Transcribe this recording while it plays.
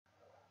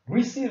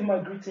Receive my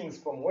greetings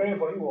from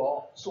wherever you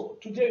are. So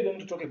today we're going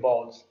to talk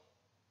about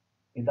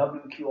a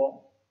WQR,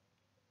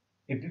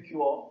 a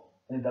PQR,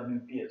 and a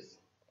WPS.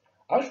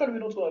 Actually, we're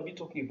not going to be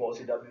talking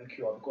about a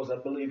WQR because I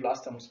believe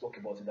last time we spoke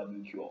about a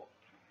WQR.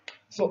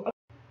 So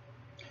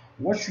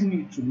what you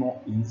need to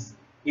know is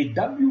a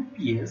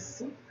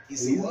WPS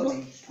is a is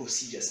welding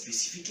procedure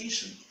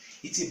specification.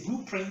 It's a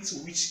blueprint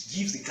which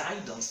gives the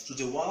guidance to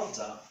the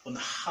welder on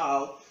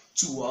how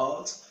to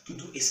weld, to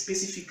do a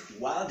specific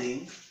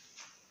welding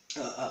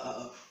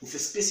with a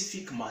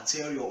specific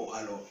material or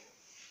alloy.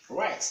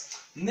 Right.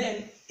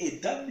 Then a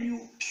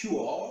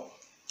WQR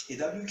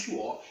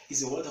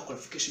is a welder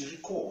qualification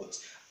record.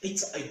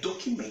 It's a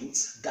document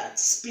that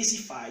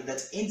specifies,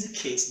 that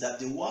indicates that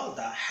the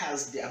welder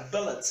has the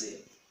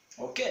ability,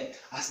 okay,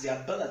 he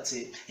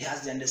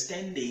has the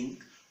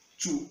understanding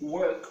to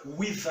work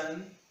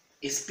within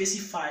a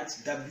specified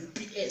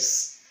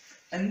WPS.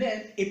 And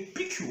then a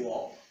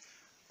PQR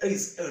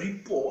is a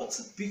report.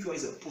 PQR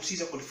is a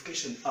procedure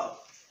qualification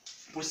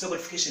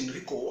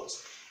record.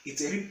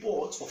 It's a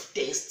report of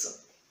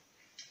tests,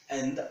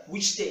 and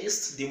which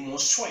test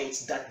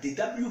demonstrates that the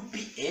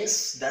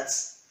WPS that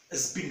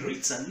has been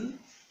written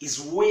is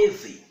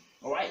worthy,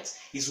 all right,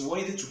 is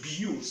worthy to be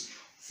used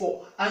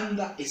for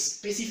under a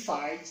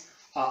specified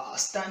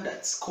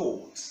standards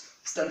code.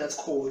 Standards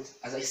code,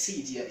 as I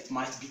said here, it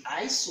might be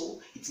ISO,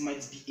 it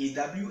might be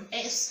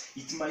AWS,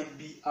 it might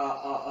be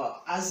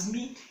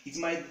ASME, it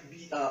might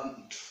be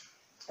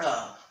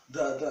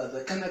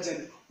the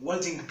Canadian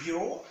Welding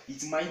Bureau,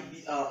 it might be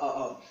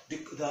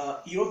the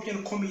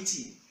European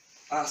Committee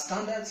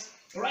standards,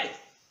 right?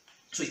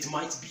 So it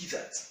might be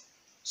that.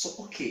 So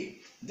okay,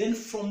 then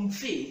from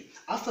there,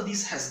 after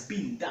this has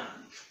been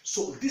done,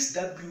 so this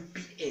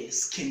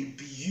WPS can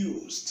be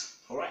used,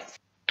 all right?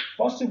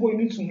 First of all, you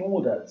need to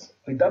know that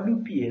a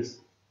WPS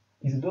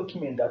is a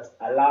document that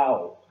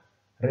allows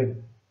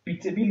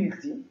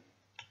repeatability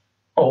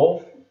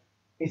of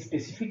a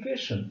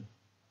specification.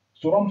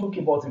 So what I'm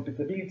talking about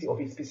repeatability of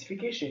a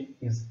specification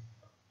is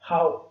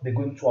how they're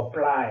going to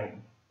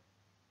apply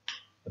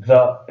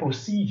the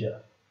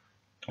procedure.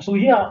 So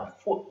here,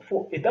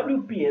 for a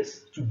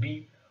WPS to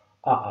be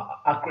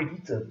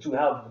accredited, to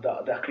have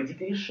the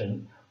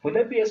accreditation, for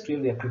WPS to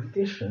have the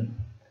accreditation,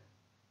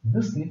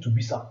 this needs to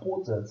be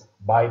supported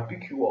by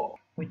PQR.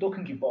 We're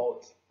talking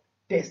about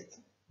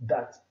tests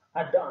that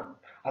are done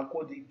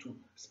according to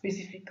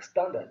specific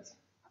standards.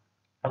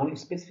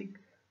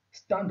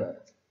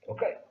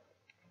 Okay.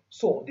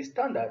 So the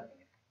standard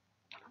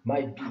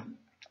might be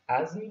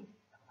ASME,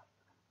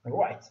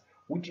 right,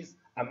 which is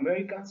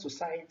American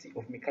Society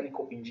of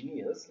Mechanical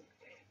Engineers.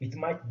 It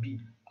might be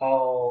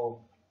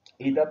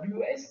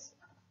AWS,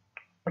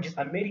 which is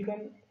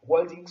American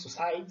Welding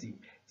Society.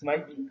 It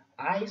might be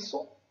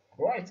ISO,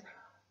 right,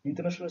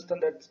 International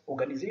Standard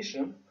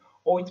Organization,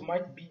 or it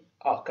might be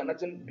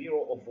Canadian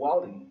Bureau of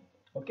Welding.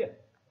 Okay.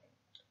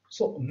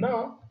 So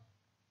now,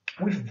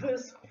 with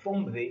this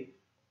from there,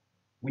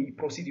 we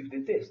proceed with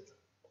the test.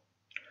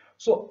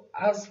 So,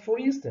 as for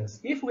instance,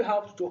 if we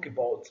have to talk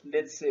about,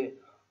 let's say,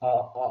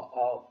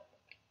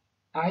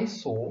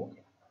 ISO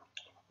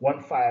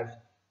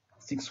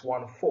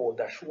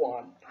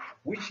 15614-1,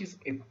 which is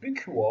a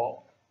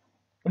PQR,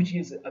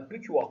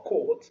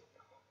 code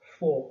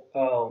for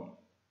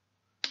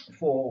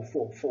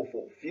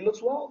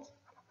fillet weld,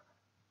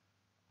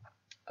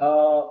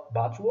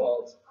 butt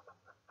weld.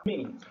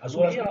 As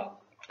well as here,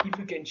 if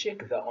you can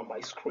check that on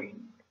my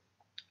screen,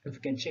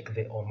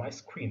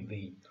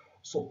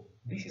 so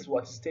this is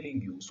what it's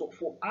telling you. So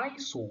for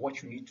ISO,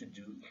 what you need to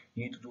do,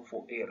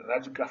 for a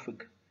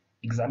radiographic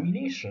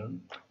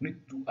examination, you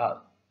need to do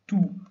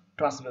 2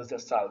 transverse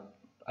tensile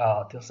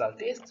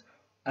tests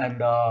and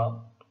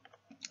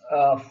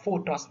 4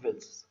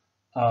 transverse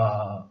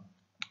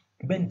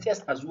bend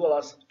tests, as well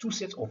as 2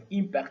 sets of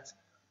impact,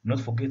 not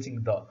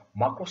forgetting the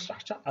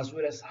macrostructure as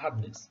well as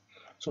hardness.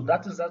 So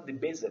that is the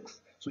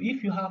basics. So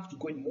if you have to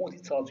go in more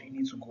details, you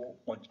need to go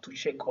on to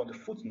check on the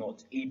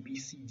footnote A, B,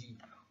 C, D,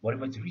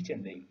 whatever is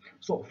written there.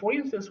 So for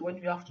instance, when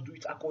you have to do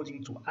it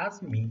according to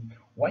ASME,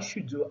 what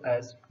you do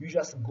is you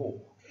just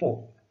go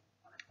for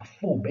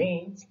 4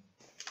 bends,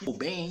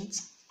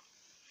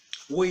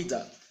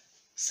 whether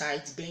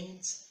side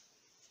bends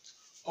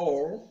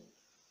or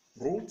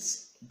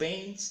roots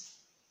bends,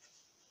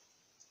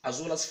 as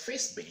well as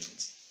face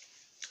bends.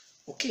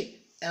 Okay,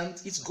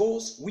 and it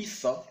goes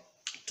with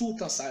 2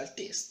 tensile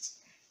tests.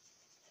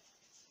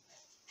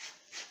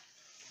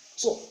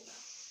 So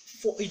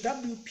for a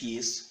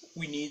WPS,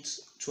 we need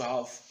to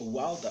have a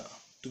welder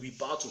to be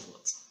part of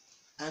it,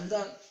 and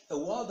then a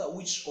welder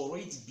which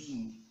already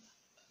been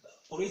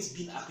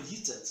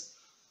accredited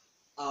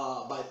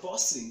by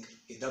passing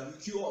a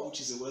WQR,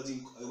 which is a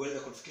welder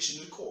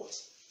qualification record.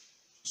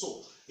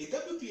 So a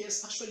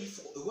WPS, actually,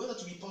 for a welder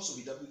to be part of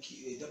a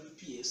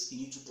WPS, you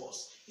need to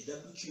pass a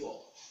WQR,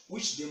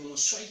 which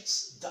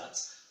demonstrates that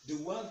the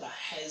welder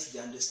has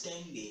the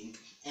understanding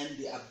and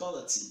the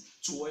ability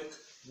to work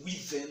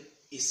within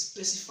a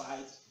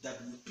specified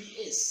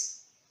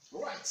WPS.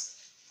 Right?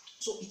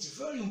 So it's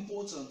very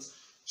important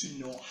to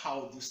know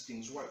how these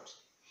things work.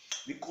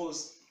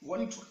 because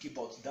when you talk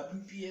about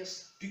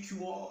WPS,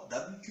 PQR,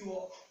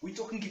 WQR, we're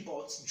talking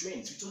about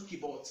joints, we're talking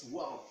about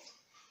weld.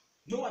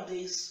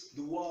 Nowadays,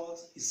 the weld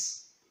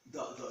is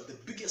the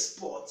biggest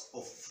part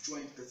of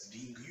joint that's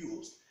being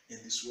used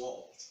in this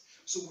world.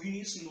 So we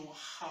need to know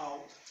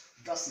how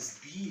that is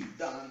being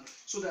done,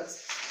 so that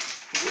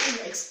when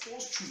you're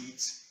exposed to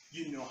it,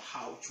 you know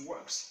how it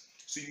works.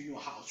 So you know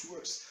how it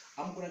works.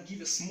 I'm gonna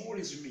give a small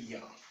resume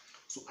here.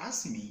 So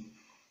ASME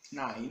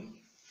 9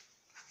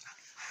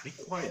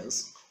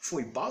 requires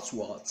for a butt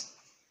weld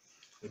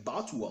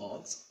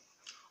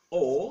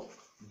or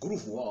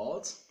groove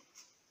weld,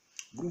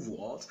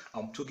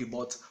 I'm talking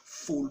about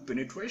full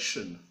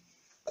penetration,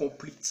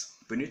 complete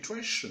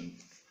penetration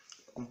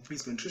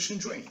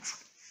joint.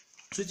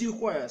 So it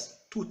requires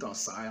two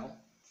tensile,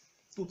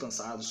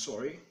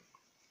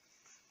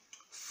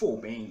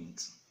 4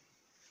 bends,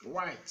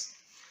 right?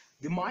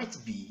 There might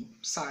be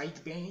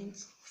side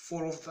bends,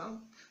 4 of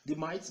them. There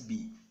might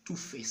be two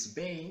face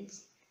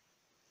bends,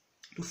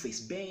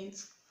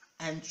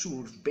 and 2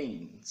 root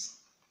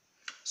bends.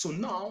 So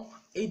now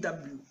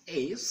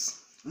AWS,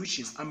 which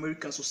is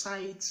American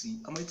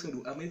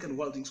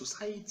Welding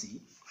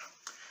Society,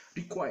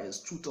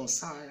 requires two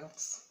tensile,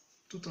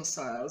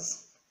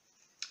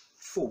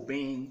 4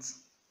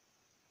 bends,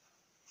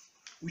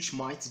 which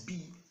might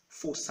be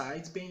 4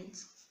 side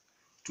bends,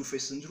 2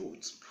 face and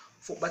roots.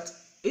 But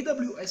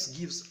AWS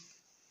gives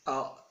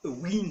a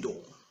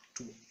window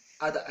to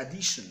other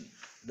addition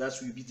that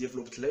will be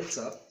developed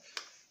later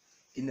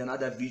in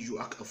another video,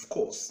 of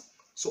course.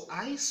 So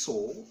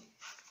ISO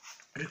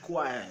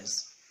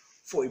requires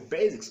for a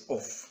basics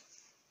of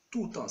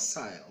 2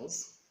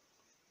 tensiles,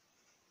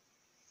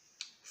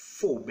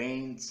 4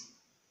 bends,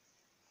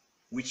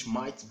 which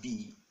might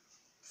be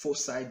 4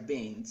 side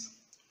bends,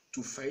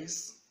 2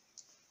 face,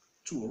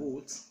 2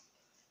 roots,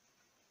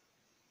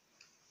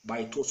 by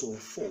a total of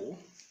 4,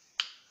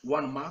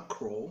 1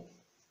 macro,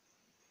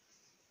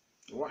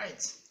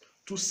 right?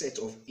 2 sets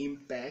of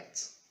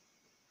impact,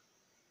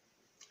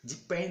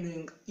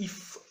 depending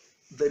if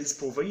there is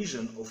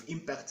provision of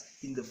impact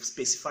in the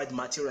specified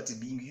material that is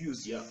being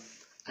used here,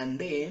 and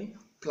then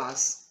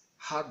plus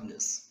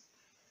hardness.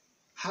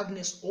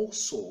 Hardness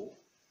also,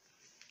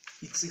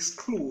 it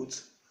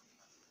excludes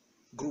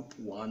group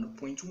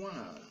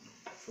 1.1,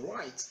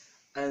 right?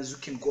 As you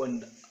can go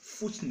in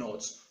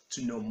footnotes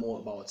to know more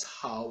about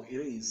how it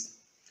is,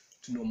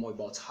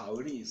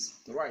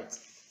 right?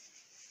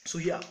 So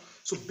yeah,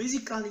 so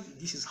basically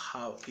this is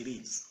how it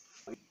is,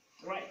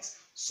 right?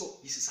 So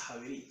this is how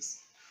it is.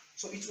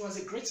 So it was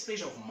a great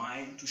pleasure of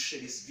mine to share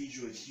this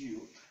video with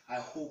you. I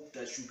hope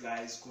that you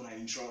guys gonna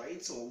enjoy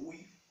it, or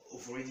we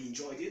have already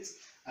enjoyed it.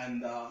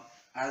 And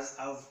as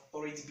I've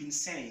already been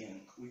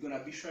saying, we're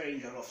gonna be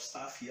sharing a lot of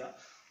stuff here,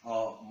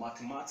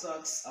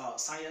 mathematics,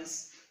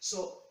 science.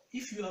 So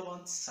if you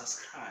haven't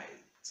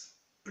subscribed,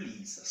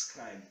 please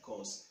subscribe,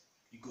 because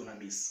you're gonna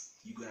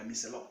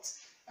miss a lot.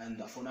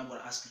 And for now, I'm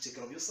gonna ask you to take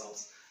care of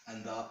yourselves,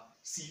 and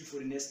see you for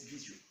the next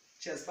video.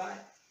 Cheers, bye.